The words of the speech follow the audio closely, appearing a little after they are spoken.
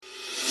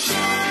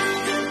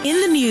In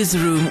the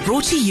newsroom,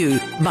 brought to you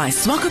by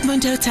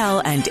Swakopmund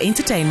Hotel and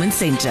Entertainment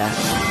Centre.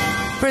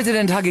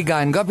 President Hage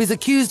Geingob is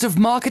accused of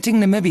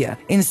marketing Namibia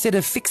instead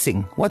of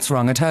fixing what's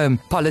wrong at home.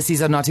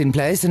 Policies are not in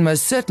place and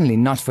most certainly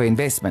not for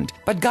investment.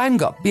 But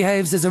Geingob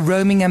behaves as a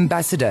roaming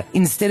ambassador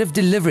instead of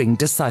delivering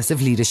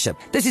decisive leadership.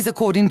 This is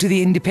according to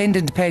the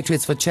Independent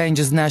Patriots for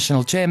Change's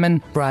national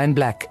chairman, Brian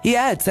Black. He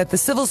adds that the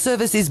civil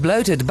service is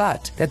bloated,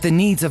 but that the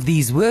needs of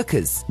these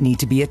workers need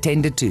to be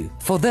attended to.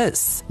 For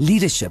this,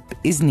 leadership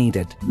is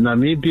needed.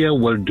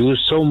 Namibia will do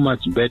so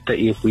much better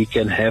if we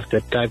can have the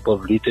type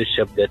of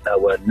leadership that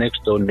our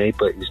next door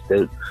neighbor is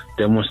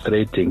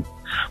demonstrating.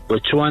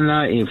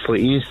 Botswana, for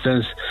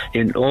instance,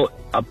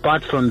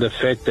 apart from the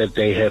fact that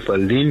they have a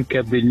lean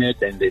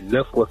cabinet and they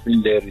live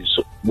within their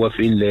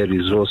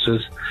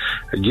resources,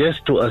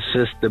 just to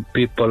assist the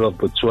people of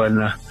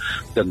Botswana,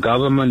 the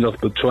government of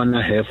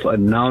Botswana have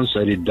announced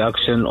a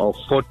reduction of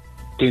VAT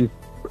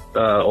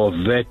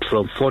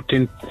from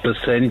 14%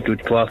 to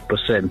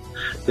 12%.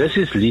 This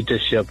is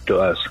leadership to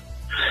us.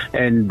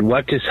 And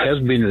what has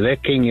been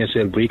lacking is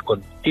that we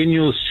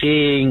continue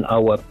seeing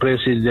our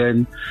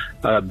president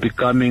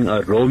becoming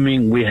a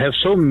roaming. We have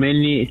so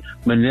many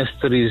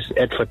ministries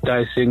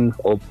advertising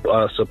or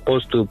are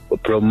supposed to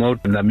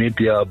promote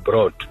Namibia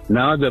abroad.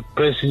 Now the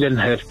president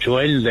has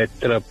joined that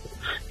trip.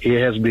 He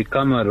has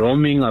become a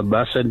roaming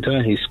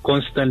ambassador. He's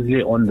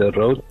constantly on the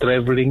road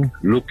traveling,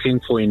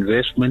 looking for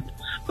investment,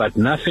 but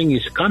nothing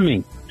is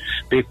coming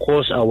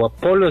because our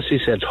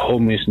policies at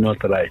home is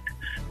not right.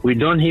 We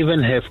don't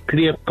even have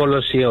clear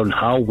policy on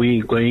how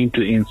we're going to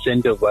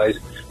incentivize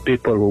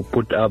people who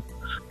put up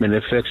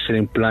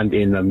manufacturing plant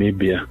in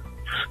Namibia.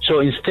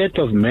 So instead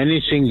of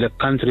managing the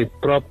country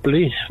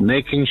properly,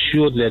 making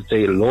sure that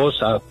the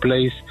laws are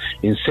placed,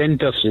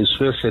 incentives is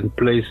first in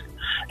place,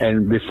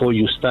 and before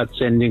you start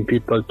sending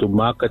people to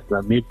market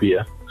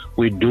Namibia,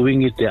 we're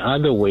doing it the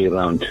other way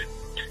around.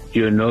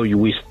 You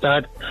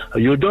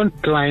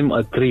don't climb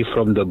a tree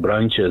from the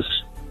branches.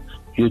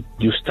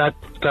 You start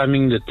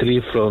climbing the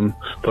tree from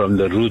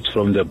the roots,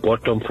 from the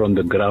bottom, from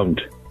the ground.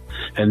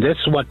 And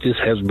that's what this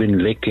has been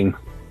lacking.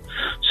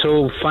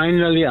 So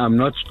finally, I'm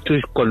not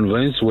too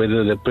convinced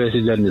whether the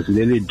president is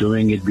really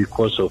doing it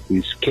because of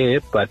his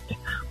care, but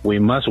we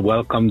must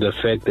welcome the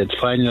fact that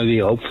finally,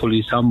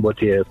 hopefully,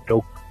 somebody has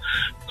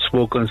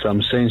spoken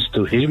some sense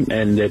to him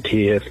and that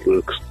he has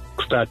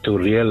start to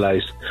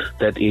realize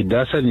that it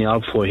doesn't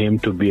help for him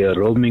to be a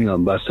roaming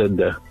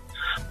ambassador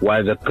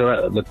while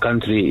the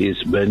country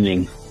is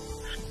burning.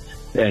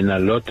 And a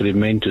lot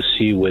remains to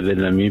see whether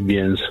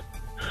Namibians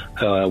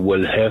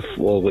will have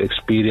or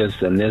experience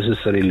the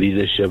necessary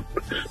leadership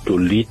to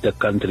lead the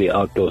country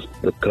out of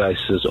the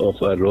crisis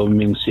of a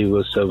roaming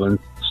civil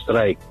servant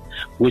strike,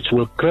 which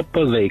will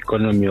cripple the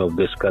economy of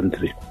this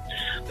country.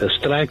 The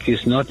strike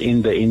is not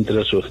in the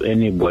interest of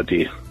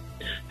anybody.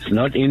 It's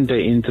not in the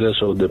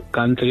interest of the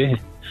country.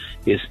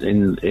 It's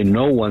in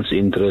no one's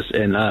interest,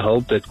 and I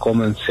hope that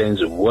common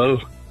sense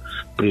will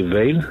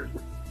prevail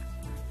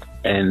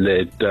and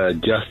that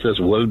justice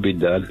will be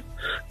done.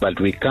 But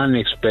we can't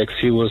expect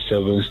civil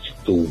servants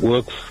to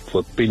work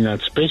for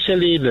peanuts,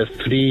 especially the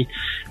three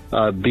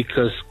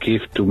biggest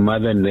gift to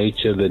Mother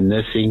Nature, the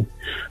nursing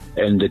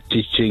and the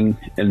teaching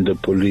and the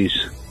police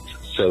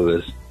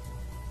service.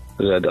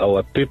 That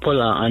our people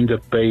are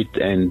underpaid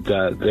and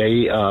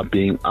they are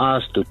being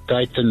asked to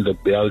tighten the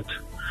belt,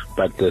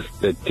 but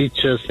the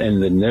teachers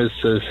and the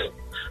nurses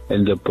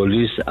and the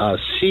police are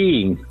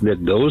seeing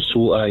that those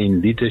who are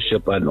in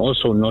leadership are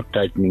also not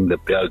tightening the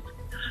belt.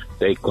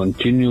 They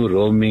continue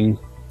roaming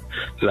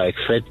like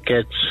fat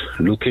cats,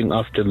 looking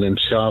after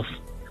themselves,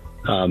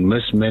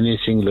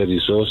 mismanaging the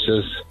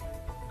resources,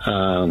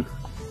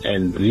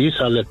 and these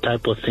are the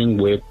type of thing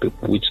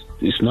which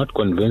is not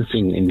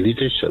convincing in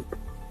leadership,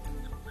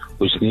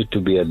 which need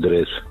to be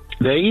addressed.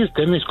 There is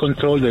damage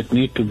control that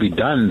need to be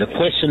done. The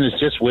question is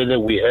just whether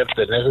we have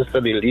the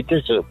necessary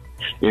leadership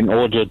in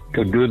order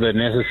to do the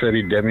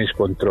necessary damage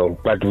control.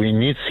 But we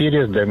need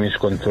serious damage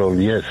control,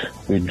 yes,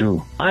 we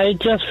do. I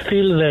just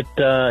feel that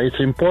it's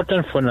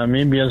important for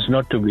Namibians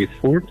not to be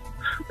fooled.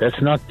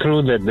 That's not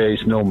true that there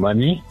is no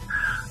money.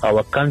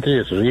 Our country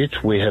is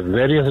rich. We have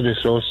various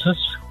resources.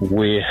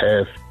 We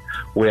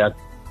are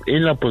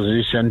in a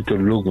position to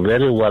look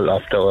very well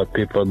after our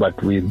people, but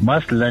we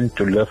must learn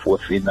to live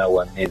within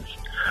our needs.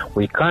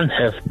 We can't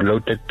have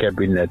bloated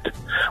cabinet.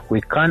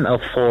 We can't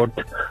afford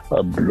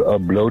a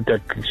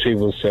bloated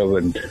civil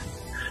servant.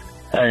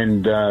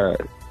 And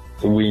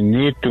we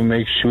need to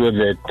make sure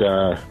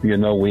that, we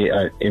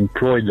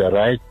employ the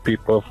right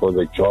people for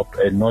the job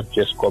and not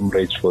just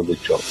comrades for the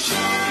job.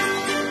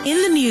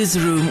 In the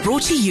newsroom,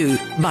 brought to you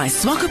by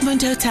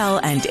Swakopmund Hotel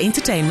and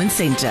Entertainment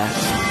Centre.